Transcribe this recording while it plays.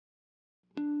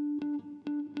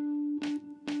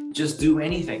Just do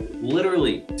anything,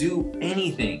 literally do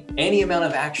anything. Any amount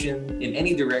of action in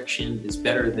any direction is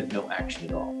better than no action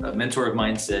at all. A mentor of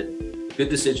mine said, good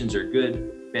decisions are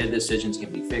good, bad decisions can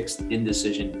be fixed,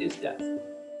 indecision is death.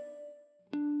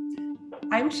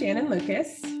 I'm Shannon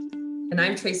Lucas. And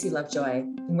I'm Tracy Lovejoy.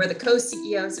 And we're the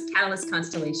co-CEOs of Catalyst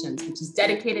Constellations, which is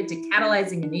dedicated to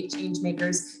catalyzing innate change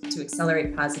makers to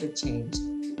accelerate positive change.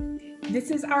 This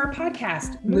is our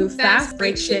podcast, Move Fast,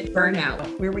 Break Shit, Burn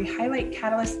Out, where we highlight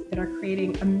catalysts that are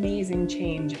creating amazing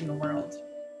change in the world.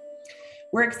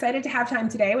 We're excited to have time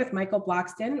today with Michael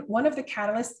Bloxton, one of the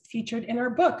catalysts featured in our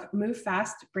book, Move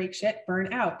Fast, Break Shit,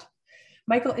 Burn Out.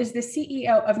 Michael is the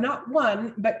CEO of not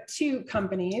one, but two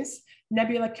companies,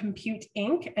 Nebula Compute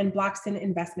Inc. and Bloxton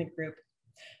Investment Group.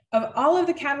 Of all of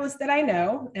the catalysts that I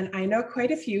know, and I know quite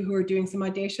a few who are doing some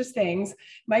audacious things,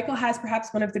 Michael has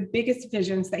perhaps one of the biggest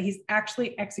visions that he's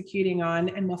actually executing on,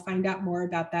 and we'll find out more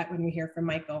about that when we hear from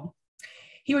Michael.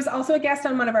 He was also a guest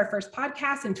on one of our first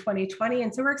podcasts in 2020,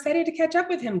 and so we're excited to catch up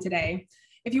with him today.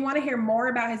 If you want to hear more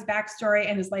about his backstory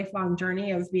and his lifelong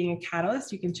journey of being a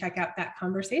catalyst, you can check out that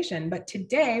conversation. But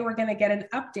today we're going to get an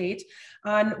update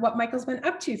on what Michael's been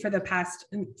up to for the past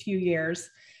few years.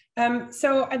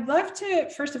 So I'd love to,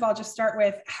 first of all, just start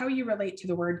with how you relate to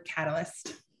the word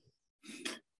catalyst.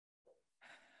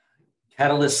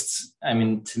 Catalysts, I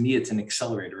mean, to me, it's an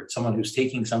accelerator. It's someone who's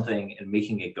taking something and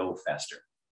making it go faster,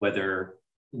 whether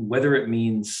it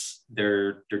means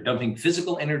they're dumping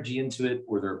physical energy into it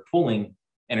or they're pulling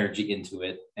energy into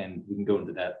it. And we can go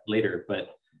into that later,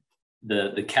 but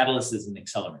the catalyst is an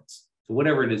accelerant. So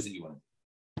whatever it is that you want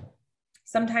to do.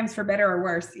 Sometimes for better or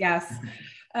worse, yes.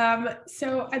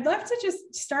 So I'd love to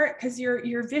just start, because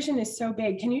your vision is so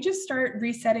big. Can you just start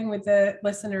resetting with the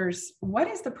listeners? What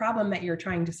is the problem that you're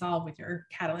trying to solve with your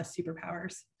catalyst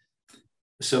superpowers?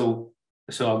 So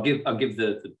I'll give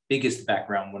the biggest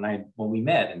background. When we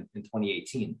met in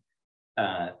 2018,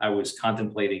 I was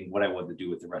contemplating what I wanted to do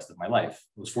with the rest of my life.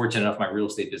 I was fortunate enough in my real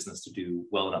estate business to do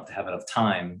well enough to have enough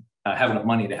time, have enough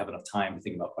money to have enough time to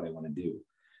think about what I want to do.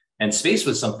 And space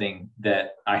was something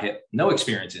that I had no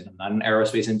experience in. I'm not an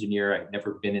aerospace engineer. I've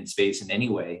never been in space in any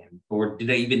way, or did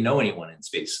I even know anyone in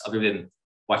space other than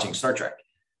watching Star Trek?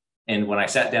 And when I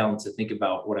sat down to think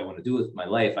about what I want to do with my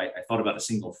life, I thought about a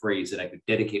single phrase that I could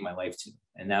dedicate my life to.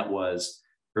 And that was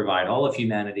provide all of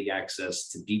humanity access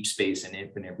to deep space and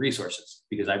infinite resources.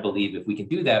 Because I believe if we can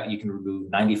do that, you can remove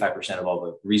 95% of all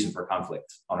the reason for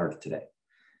conflict on Earth today.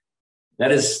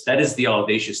 That is the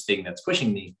audacious thing that's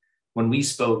pushing me. When we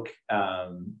spoke, I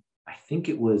think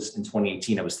it was in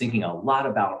 2018, I was thinking a lot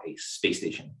about a space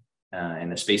station.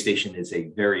 And a space station is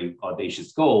a very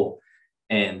audacious goal.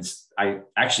 And I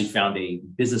actually found a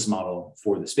business model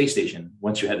for the space station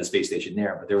once you had the space station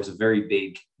there, but there was a very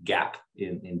big gap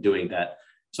in doing that.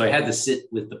 So I had to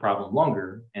sit with the problem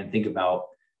longer and think about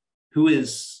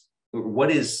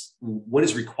what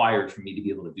is required for me to be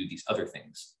able to do these other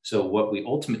things. So what we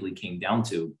ultimately came down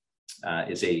to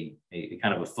is a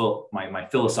kind of my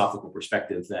philosophical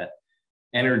perspective that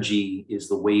energy is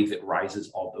the wave that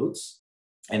rises all boats.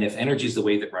 And if energy is the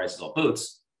wave that rises all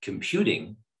boats,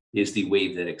 computing is the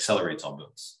wave that accelerates all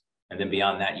boats. And then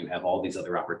beyond that, you have all these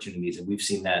other opportunities. And we've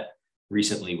seen that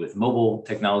recently with mobile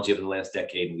technology over the last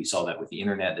decade. And we saw that with the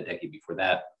internet the decade before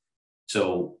that.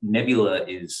 So Nebula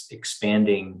is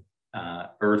expanding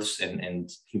Earth's and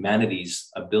humanity's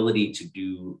ability to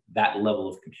do that level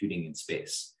of computing in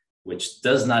space, which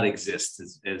does not exist.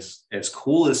 As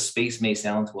cool as space may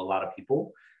sound to a lot of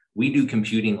people, we do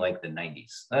computing like the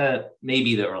 90s,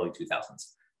 maybe the early 2000s,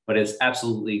 but it's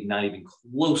absolutely not even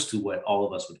close to what all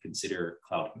of us would consider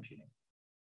cloud computing.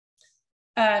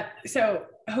 So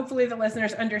hopefully the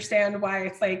listeners understand why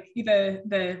it's like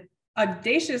the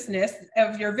audaciousness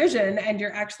of your vision and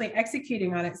you're actually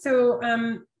executing on it. So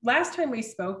last time we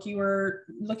spoke, you were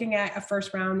looking at a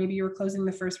first round, maybe you were closing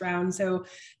the first round. So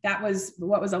that was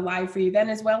what was alive for you then,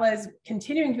 as well as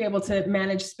continuing to be able to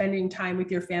manage spending time with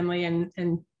your family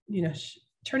and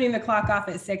turning the clock off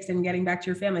at 6 and getting back to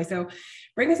your family. So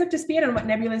bring us up to speed on what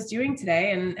Nebula is doing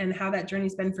today and how that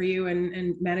journey's been for you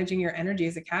and managing your energy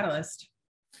as a catalyst.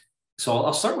 So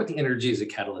I'll start with the energy as a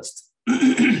catalyst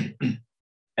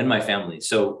and my family.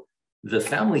 So the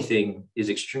family thing is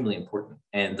extremely important.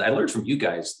 And I learned from you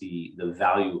guys the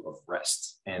value of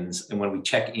rest. And when we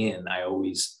check in, I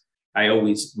always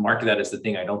mark that as the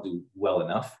thing I don't do well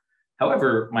enough.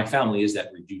 However, my family is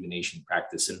that rejuvenation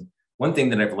practice. And one thing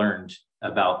that I've learned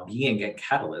about being a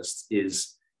catalyst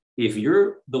is if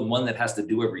you're the one that has to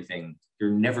do everything,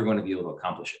 you're never going to be able to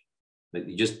accomplish it. But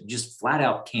you just flat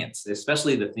out can't,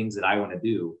 especially the things that I want to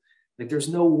do. Like there's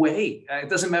no way. It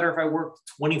doesn't matter if I worked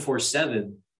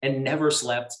 24/7 and never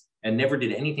slept and never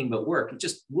did anything but work, it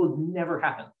just will never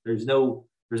happen. There's no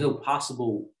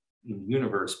possible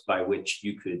universe by which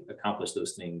you could accomplish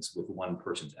those things with one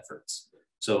person's efforts.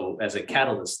 So as a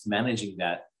catalyst, managing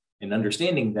that and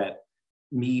understanding that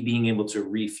me being able to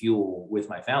refuel with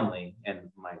my family and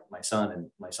my son and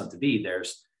my son to be,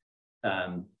 there's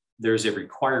a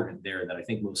requirement there that I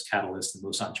think most catalysts and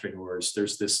most entrepreneurs,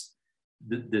 there's this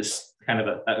kind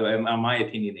of in my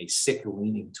opinion, a sick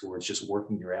leaning towards just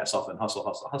working your ass off and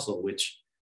hustle, which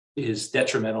is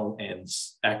detrimental and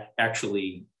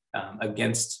actually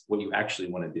against what you actually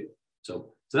want to do.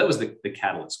 So that was the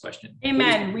catalyst question.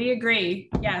 Amen. We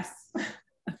agree. Yes.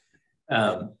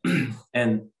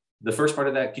 And the first part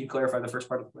of that, can you clarify the first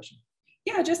part of the question?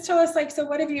 Yeah, just tell us, so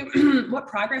what have you, what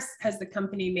progress has the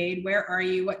company made? Where are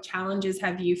you? What challenges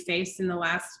have you faced in the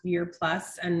last year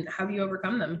plus, and how have you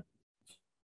overcome them?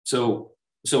 So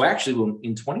actually,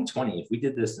 in 2020, if we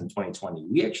did this in 2020,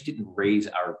 we actually didn't raise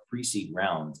our pre-seed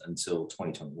round until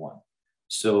 2021.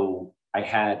 So I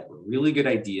had a really good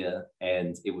idea,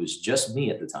 and it was just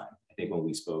me at the time, I think, when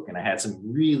we spoke, and I had some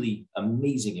really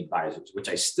amazing advisors, which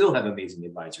I still have amazing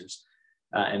advisors,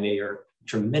 and they are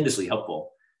tremendously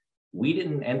helpful. We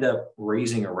didn't end up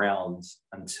raising a round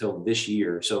until this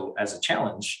year. So as a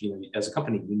challenge, as a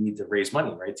company, we need to raise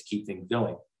money, right, to keep things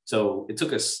going. So it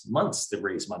took us months to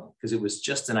raise money because it was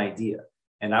just an idea.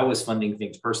 And I was funding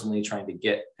things personally, trying to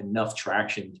get enough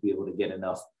traction to be able to get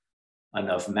enough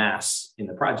mass in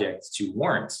the project to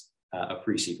warrant a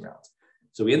pre-seed round.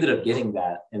 So we ended up getting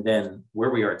that. And then where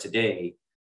we are today,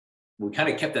 we kind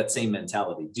of kept that same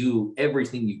mentality. Do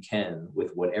everything you can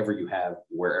with whatever you have,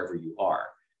 wherever you are.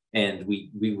 And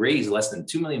we raised less than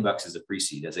 $2 million as a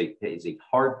pre-seed, as a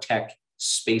hard tech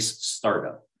space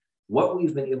startup. What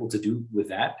we've been able to do with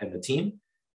that and the team,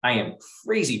 I am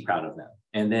crazy proud of them.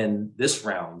 And then this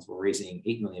round, we're raising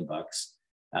 $8 million,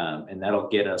 and that'll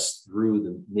get us through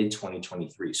the mid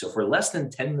 2023. So for less than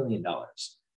 $10 million,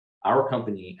 our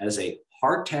company, as a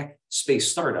hard tech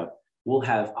space startup, will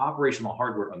have operational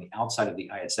hardware on the outside of the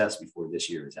ISS before this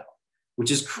year is out,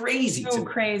 which is crazy. So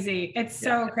crazy. It's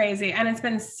so crazy. And it's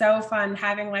been so fun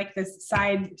having this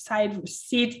side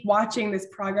seat watching this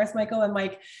progress, Michael, and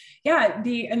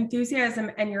the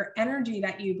enthusiasm and your energy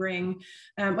that you bring,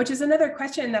 which is another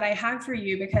question that I have for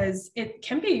you, because it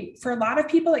can be, for a lot of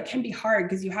people, it can be hard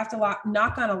because you have to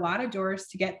knock on a lot of doors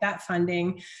to get that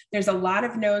funding. There's a lot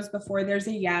of no's before there's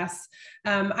a yes.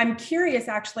 I'm curious,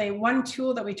 actually, one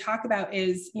tool that we talk about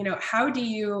is, how do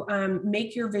you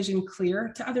make your vision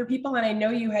clear to other people? And I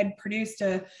know you had produced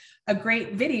a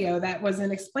great video that was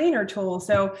an explainer tool.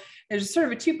 So there's sort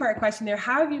of a two-part question there.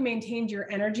 How have you maintained your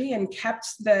energy and kept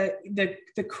the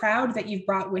crowd that you've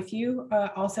brought with you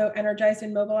also energized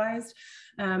and mobilized?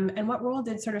 And what role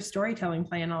did sort of storytelling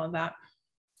play in all of that?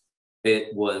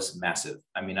 It was massive.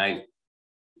 I mean,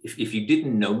 if you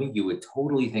didn't know me, you would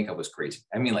totally think I was crazy.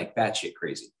 I mean, batshit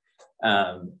crazy.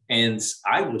 And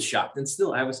I was shocked. And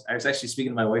still, I was actually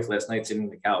speaking to my wife last night, sitting on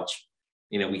the couch.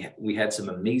 We had some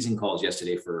amazing calls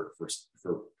yesterday for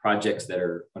projects that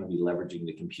are going to be leveraging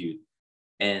the compute.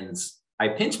 And I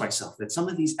pinch myself that some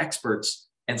of these experts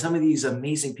and some of these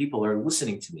amazing people are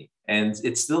listening to me. And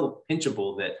it's still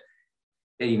pinchable that,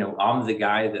 I'm the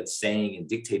guy that's saying and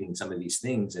dictating some of these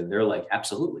things. And they're like,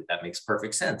 absolutely, that makes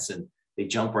perfect sense. And they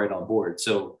jump right on board.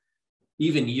 So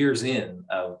even years in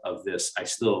of this, I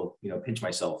still, pinch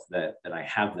myself that I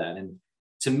have that. And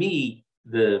to me,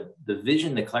 the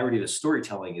vision, the clarity, the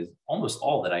storytelling is almost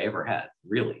all that I ever had,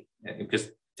 really, because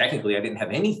technically I didn't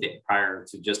have anything prior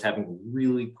to just having a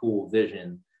really cool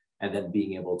vision and then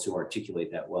being able to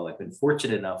articulate that well. I've been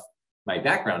fortunate enough, my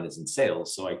background is in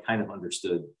sales, so I kind of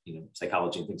understood,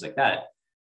 psychology and things like that.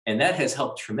 And that has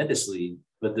helped tremendously,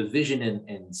 but the vision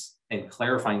and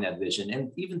clarifying that vision,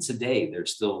 and even today,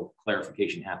 there's still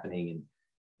clarification happening.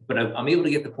 But I'm able to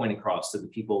get the point across to the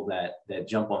people that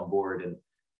jump on board. And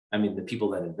I mean, the people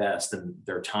that invest and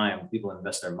their time, people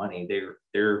invest their money,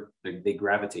 they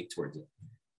gravitate towards it.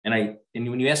 And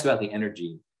when you ask about the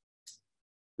energy,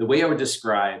 the way I would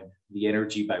describe the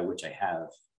energy by which I have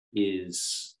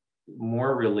is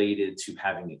more related to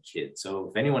having a kid. So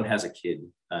if anyone has a kid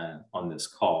on this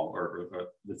call or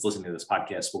that's listening to this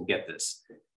podcast will get this.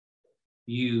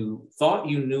 You thought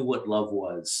you knew what love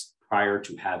was prior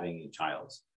to having a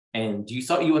child. And you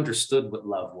thought you understood what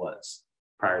love was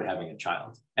prior to having a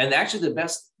child. And actually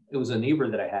it was a neighbor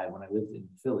that I had when I lived in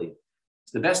Philly.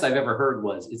 The best I've ever heard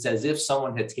was, it's as if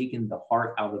someone had taken the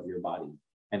heart out of your body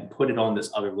and put it on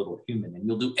this other little human, and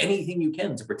you'll do anything you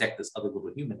can to protect this other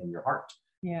little human in your heart.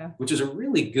 Yeah. Which is a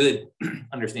really good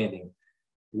understanding.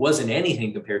 Wasn't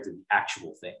anything compared to the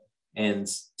actual thing. And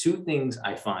two things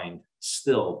I find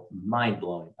still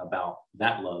mind-blowing about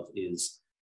that love is,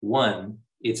 one,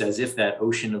 it's as if that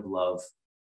ocean of love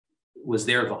was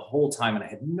there the whole time and I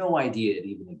had no idea it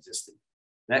even existed.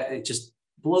 That it just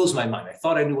blows my mind. I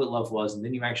thought I knew what love was, and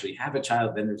then you actually have a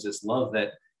child, then there's this love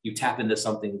that you tap into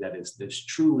something that is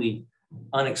truly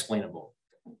unexplainable.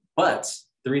 But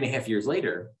 3.5 years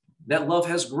later, that love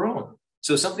has grown.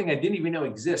 So something I didn't even know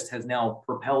exist has now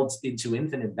propelled into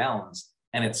infinite bounds.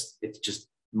 And it's just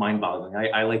mind-boggling.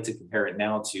 I like to compare it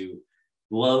now to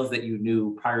love that you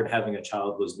knew prior to having a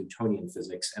child was Newtonian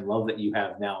physics, and love that you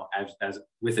have now as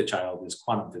with a child is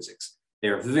quantum physics. They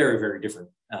are very, very different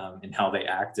in how they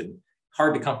act, and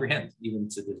hard to comprehend even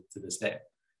to this day.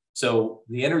 So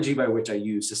the energy by which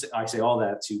I say all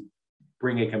that to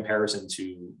bring a comparison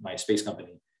to my space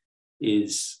company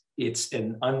is it's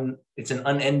an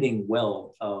unending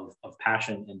well of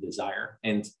passion and desire.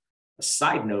 And a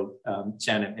side note,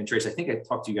 Shannon and Trace, I think I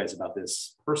talked to you guys about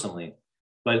this personally,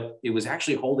 but it was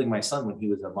actually holding my son when he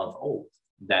was a month old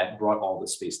that brought all the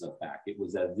space stuff back. It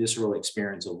was that visceral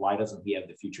experience of why doesn't he have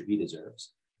the future he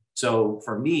deserves? So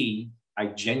for me, I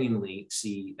genuinely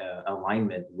see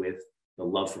alignment with the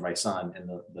love for my son and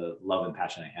the love and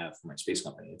passion I have for my space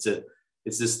company.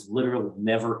 It's this literal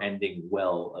never-ending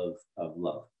well of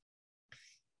love.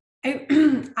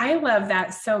 I love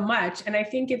that so much. And I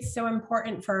think it's so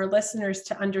important for our listeners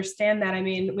to understand that. I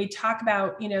mean, we talk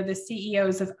about, the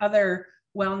CEOs of other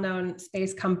well-known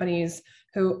space companies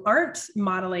who aren't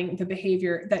modeling the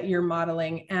behavior that you're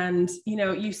modeling. And,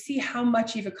 you see how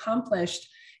much you've accomplished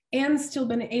and still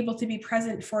been able to be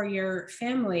present for your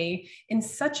family in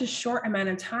such a short amount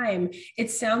of time.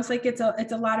 It sounds like it's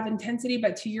a lot of intensity,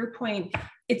 but to your point,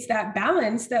 it's that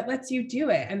balance that lets you do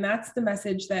it. And that's the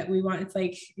message that we want. It's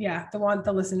like, want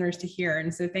the listeners to hear.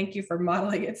 And so thank you for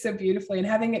modeling it so beautifully and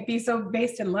having it be so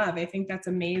based in love. I think that's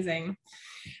amazing.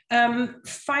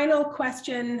 Final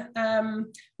question.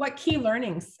 What key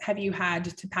learnings have you had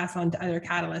to pass on to other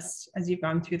catalysts as you've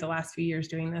gone through the last few years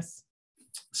doing this?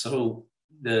 So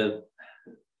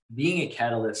being a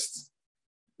catalyst,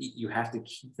 you have to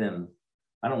keep them,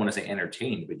 I don't want to say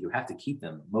entertained, but you have to keep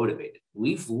them motivated.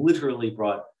 We've literally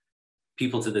brought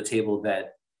people to the table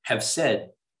that have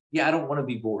said, I don't want to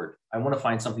be bored. I want to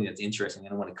find something that's interesting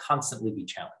and I want to constantly be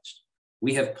challenged.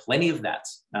 We have plenty of that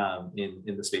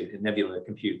in the space, in Nebula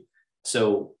Compute.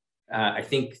 So I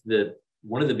think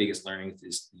one of the biggest learnings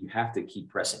is you have to keep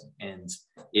pressing. And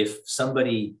if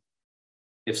somebody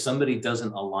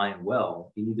doesn't align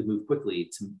well, you need to move quickly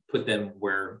to put them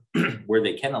where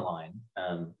they can align.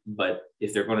 But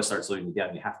if they're going to start slowing you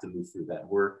down, you have to move through that.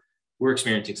 We're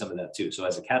experiencing some of that too. So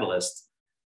as a catalyst,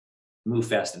 move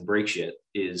fast and break shit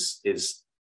is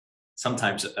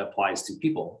sometimes applies to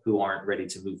people who aren't ready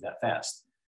to move that fast.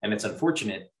 And it's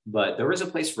unfortunate, but there is a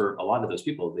place for a lot of those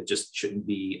people that just shouldn't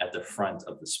be at the front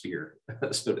of the spear,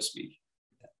 so to speak.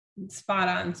 Spot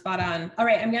on. All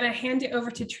right, I'm going to hand it over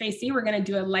to Tracy. We're going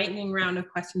to do a lightning round of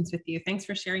questions with you. Thanks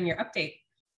for sharing your update.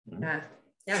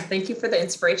 Yeah, thank you for the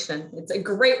inspiration. It's a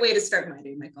great way to start my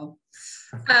day, Michael.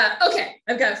 Okay,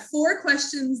 I've got 4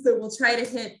 questions that we'll try to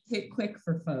hit quick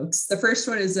for folks. The first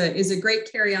one is a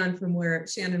great carry on from where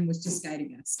Shannon was just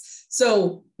guiding us.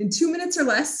 So in 2 minutes or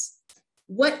less,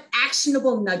 what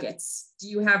actionable nuggets do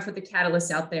you have for the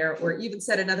catalysts out there? Or even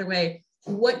said another way,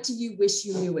 what do you wish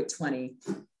you knew at 20?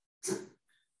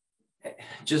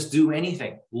 Just do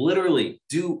anything, literally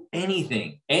do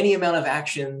anything. Any amount of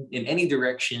action in any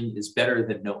direction is better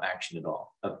than no action at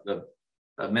all.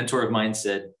 A mentor of mine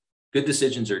said, good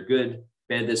decisions are good,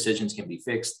 bad decisions can be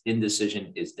fixed,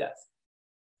 indecision is death.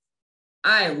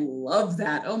 I love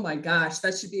that. Oh my gosh,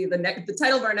 that should be the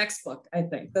title of our next book, I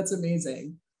think. That's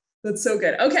amazing. That's so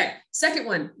good. Okay, second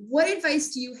one. What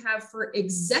advice do you have for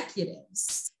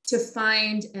executives to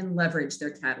find and leverage their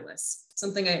catalysts?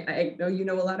 Something I know you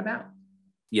know a lot about.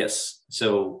 Yes.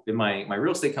 So in my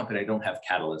real estate company, I don't have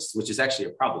catalysts, which is actually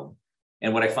a problem.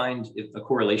 And what I find is a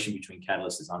correlation between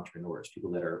catalysts is entrepreneurs,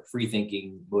 people that are free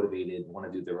thinking, motivated,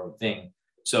 want to do their own thing.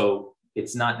 So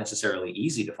it's not necessarily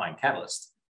easy to find catalysts.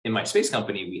 In my space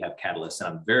company, we have catalysts, and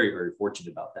I'm very, very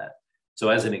fortunate about that. So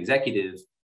as an executive,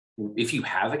 if you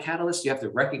have a catalyst, you have to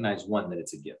recognize, one, that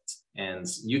it's a gift, and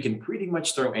you can pretty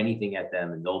much throw anything at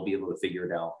them and they'll be able to figure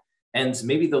it out. And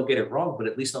maybe they'll get it wrong, but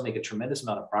at least they'll make a tremendous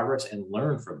amount of progress and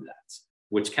learn from that,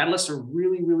 which catalysts are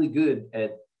really, really good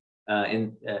at.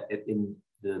 In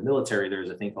the military, there's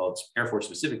a thing called Air Force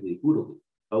specifically, OODA,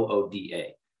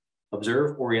 OODA,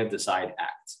 observe, orient, decide,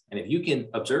 act. And if you can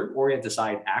observe, orient,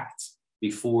 decide, act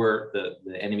before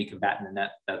the enemy combatant in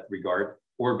that regard,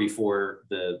 or before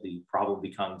the problem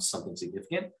becomes something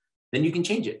significant, then you can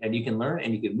change it and you can learn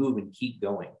and you can move and keep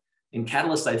going. And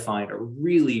catalysts, I find, are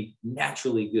really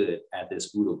naturally good at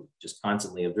this OODA loop, just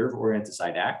constantly observe, orient,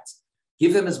 decide, act.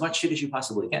 Give them as much shit as you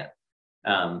possibly can.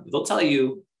 They'll tell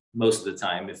you most of the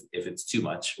time if it's too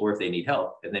much or if they need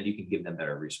help, and then you can give them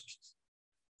better resources.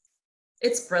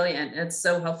 It's brilliant. It's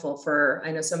so helpful for,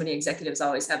 I know so many executives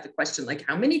always have the question, like,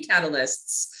 how many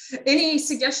catalysts? Any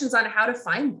suggestions on how to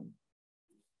find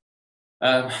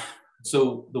them?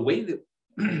 So the way that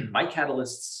my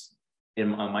catalysts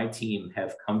on my team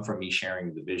have come from me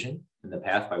sharing the vision and the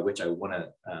path by which I want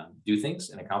to do things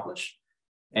and accomplish.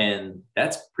 And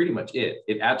that's pretty much it.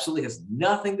 It absolutely has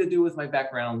nothing to do with my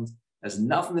background, has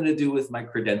nothing to do with my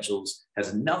credentials,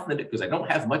 has nothing to do, because I don't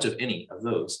have much of any of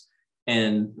those.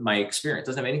 And my experience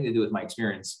doesn't have anything to do with my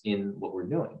experience in what we're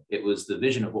doing. It was the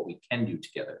vision of what we can do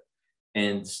together.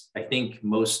 And I think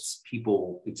most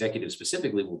people, executives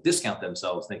specifically, will discount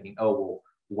themselves thinking, oh, well,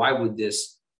 why would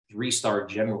this 3-star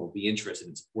general be interested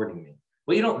in supporting me?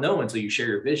 Well, you don't know until you share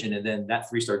your vision, and then that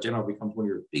 3-star general becomes one of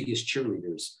your biggest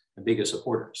cheerleaders and biggest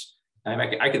supporters. And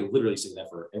I could literally say that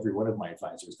for every one of my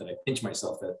advisors, that I pinch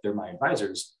myself that they're my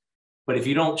advisors. But if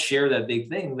you don't share that big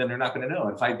thing, then they're not going to know.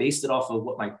 And if I based it off of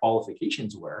what my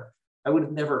qualifications were, I would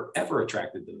have never, ever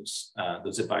attracted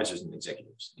those advisors and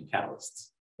executives and catalysts.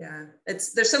 Yeah,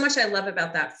 there's so much I love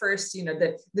about that. First,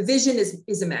 the vision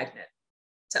is a magnet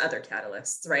to other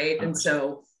catalysts, right? 100%. And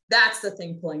so that's the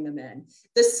thing pulling them in.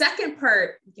 The second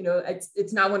part,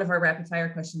 it's not one of our rapid fire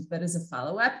questions, but as a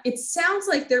follow-up, it sounds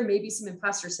like there may be some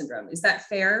imposter syndrome. Is that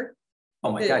fair?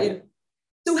 Oh my God. Yeah.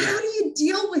 So how do you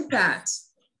deal with that?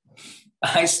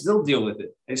 I still deal with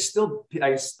it. I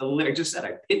just said,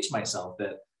 I pitch myself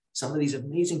that some of these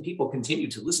amazing people continue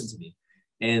to listen to me.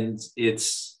 And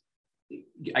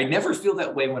I never feel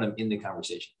that way when I'm in the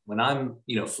conversation, when I'm,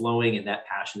 flowing and that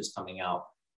passion is coming out.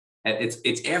 And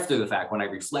it's after the fact when I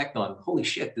reflect on, holy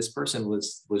shit, this person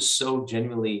was so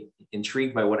genuinely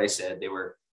intrigued by what I said. They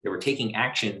were taking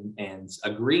action and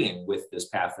agreeing with this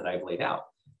path that I've laid out.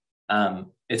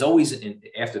 It's always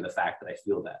after the fact that I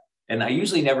feel that. And I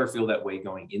usually never feel that way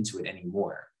going into it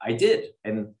anymore. I did.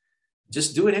 And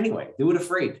just do it anyway. Do it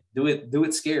afraid. Do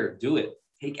it scared. Do it.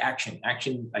 Take action.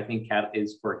 Action, I think,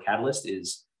 is for a catalyst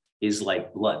is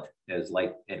like blood, is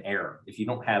like an air. If you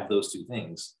don't have those two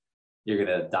things, you're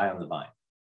going to die on the vine.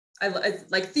 I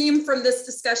like theme from this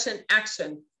discussion,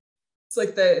 action. It's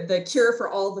like the cure for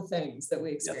all the things that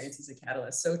we experience as a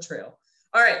catalyst. So true.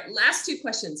 All right. Last 2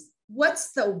 questions.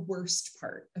 What's the worst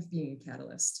part of being a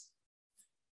catalyst?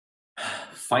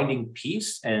 Finding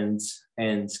peace and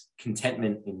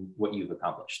contentment in what you've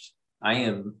accomplished.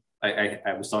 I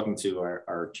was talking to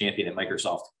our champion at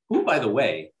Microsoft, who, by the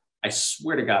way, I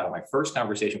swear to God, on my first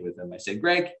conversation with him, I said,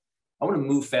 Greg, I want to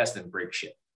move fast and break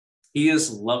shit. He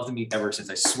has loved me ever since.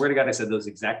 I swear to God, I said those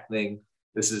exact things.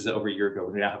 This is over a year ago.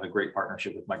 We now have a great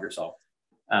partnership with Microsoft.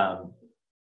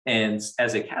 And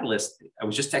as a catalyst, I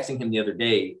was just texting him the other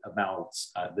day about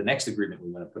the next agreement we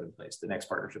want to put in place, the next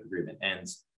partnership agreement. And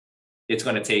it's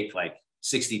going to take like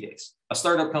 60 days. A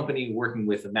startup company working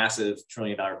with a massive $1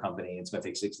 trillion company, it's going to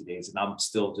take 60 days. And I'm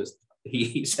still just,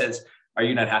 he says, are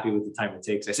you not happy with the time it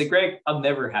takes? I said, Greg, I'm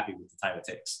never happy with the time it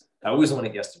takes. I always want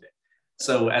it yesterday.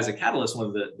 So as a catalyst, one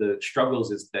of the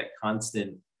struggles is that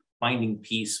constant finding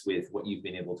peace with what you've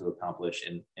been able to accomplish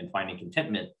and finding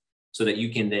contentment so that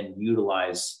you can then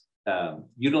utilize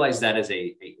that as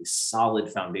a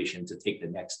solid foundation to take the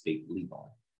next big leap on.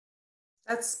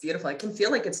 That's beautiful. I can feel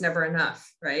like it's never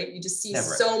enough, right? You just see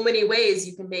so many ways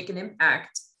you can make an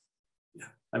impact. Yeah.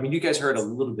 I mean, you guys heard a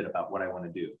little bit about what I want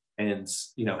to do and,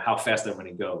 how fast I want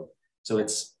to go. So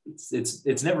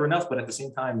it's never enough, but at the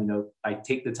same time, I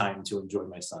take the time to enjoy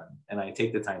my son and I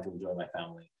take the time to enjoy my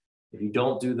family. If you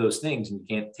don't do those things and you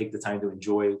can't take the time to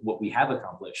enjoy what we have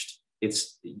accomplished,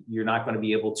 you're not going to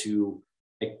be able to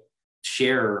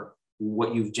share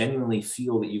what you genuinely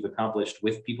feel that you've accomplished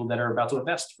with people that are about to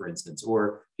invest, for instance,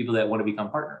 or people that want to become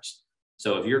partners.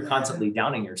 So if you're constantly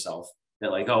downing yourself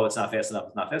that like, oh, it's not fast enough,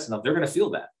 they're going to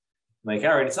feel that. Like,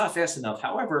 all right, it's not fast enough.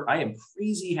 However, I am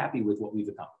crazy happy with what we've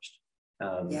accomplished.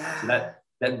 So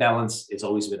that balance has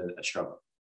always been a struggle.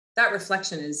 That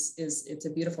reflection it's a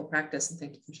beautiful practice. And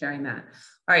thank you for sharing that.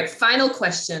 All right. Final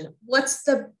question. What's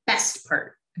the best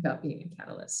part about being a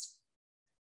catalyst?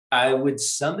 I would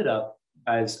sum it up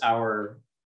as our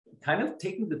kind of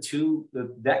taking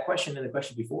that question and the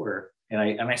question before. And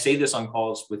I say this on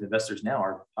calls with investors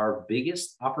now, our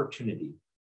biggest opportunity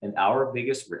and our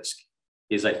biggest risk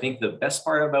is, I think, the best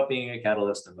part about being a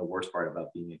catalyst and the worst part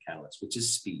about being a catalyst, which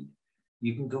is speed.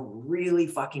 You can go really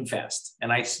fucking fast.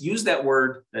 And I use that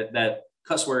word, that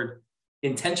cuss word,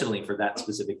 intentionally for that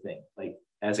specific thing. Like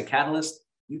as a catalyst,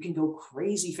 you can go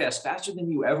crazy fast, faster than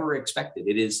you ever expected.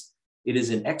 It is it is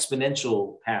an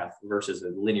exponential path versus a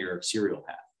linear serial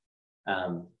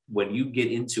path. When you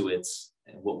get into it,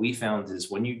 what we found is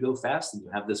when you go fast and you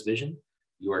have this vision,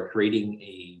 you are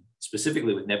creating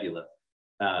specifically with Nebula,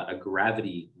 a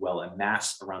gravity well, a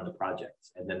mass around the project.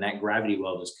 And then that gravity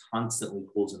well just constantly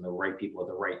pulls in the right people at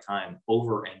the right time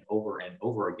over and over and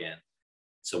over again.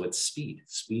 So it's speed.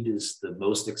 Speed is the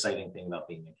most exciting thing about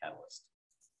being a catalyst.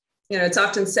 You know, it's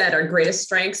often said our greatest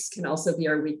strengths can also be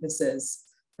our weaknesses,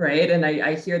 right? And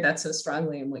I hear that so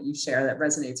strongly in what you share. That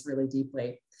resonates really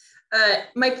deeply.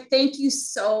 Mike, thank you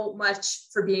so much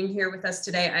for being here with us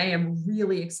today. I am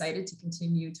really excited to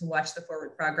continue to watch the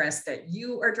forward progress that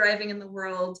you are driving in the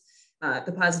world,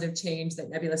 the positive change that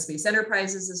Nebula Space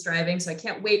Enterprises is driving. So I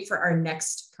can't wait for our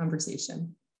next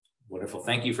conversation. Wonderful.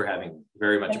 Thank you for having me.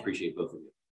 Very much appreciate both of you.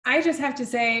 I just have to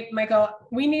say, Michael,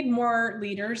 we need more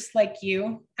leaders like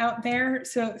you out there.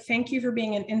 So thank you for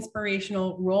being an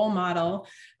inspirational role model.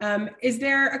 Is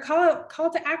there a call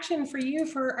to action for you,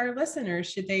 for our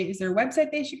listeners? Is there a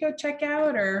website they should go check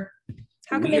out, or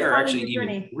how can they follow your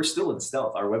journey? We're still in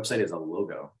stealth. Our website is a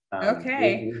logo.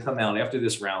 Okay. We'll come out after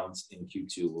this round in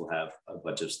Q2. We'll have a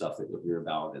bunch of stuff that you'll hear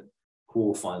about, and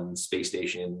cool, fun space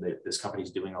station that this company's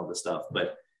doing all this stuff.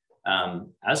 But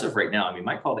as of right now, I mean,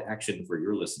 my call to action for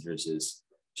your listeners is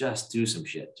just do some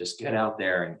shit. Just get out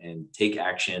there and take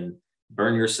action,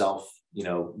 burn yourself,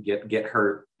 get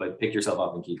hurt, but pick yourself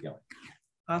up and keep going.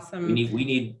 Awesome. We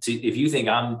need to, if you think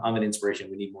I'm an inspiration,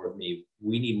 we need more of me.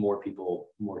 We need more people,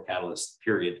 more catalysts,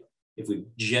 period, if we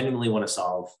genuinely want to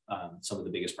solve some of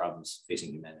the biggest problems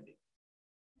facing humanity.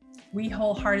 We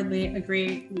wholeheartedly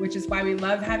agree, which is why we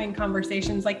love having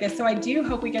conversations like this. So I do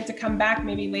hope we get to come back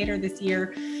maybe later this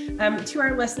year. To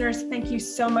our listeners, thank you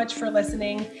so much for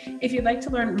listening. If you'd like to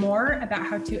learn more about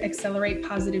how to accelerate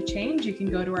positive change, you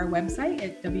can go to our website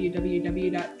at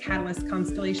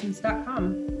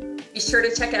www.catalystconstellations.com. Be sure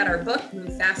to check out our book,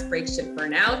 Move Fast, Break Shit,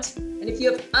 Burn Out. And if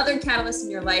you have other catalysts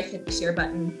in your life, hit the share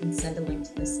button and send a link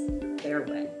to this their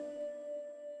way.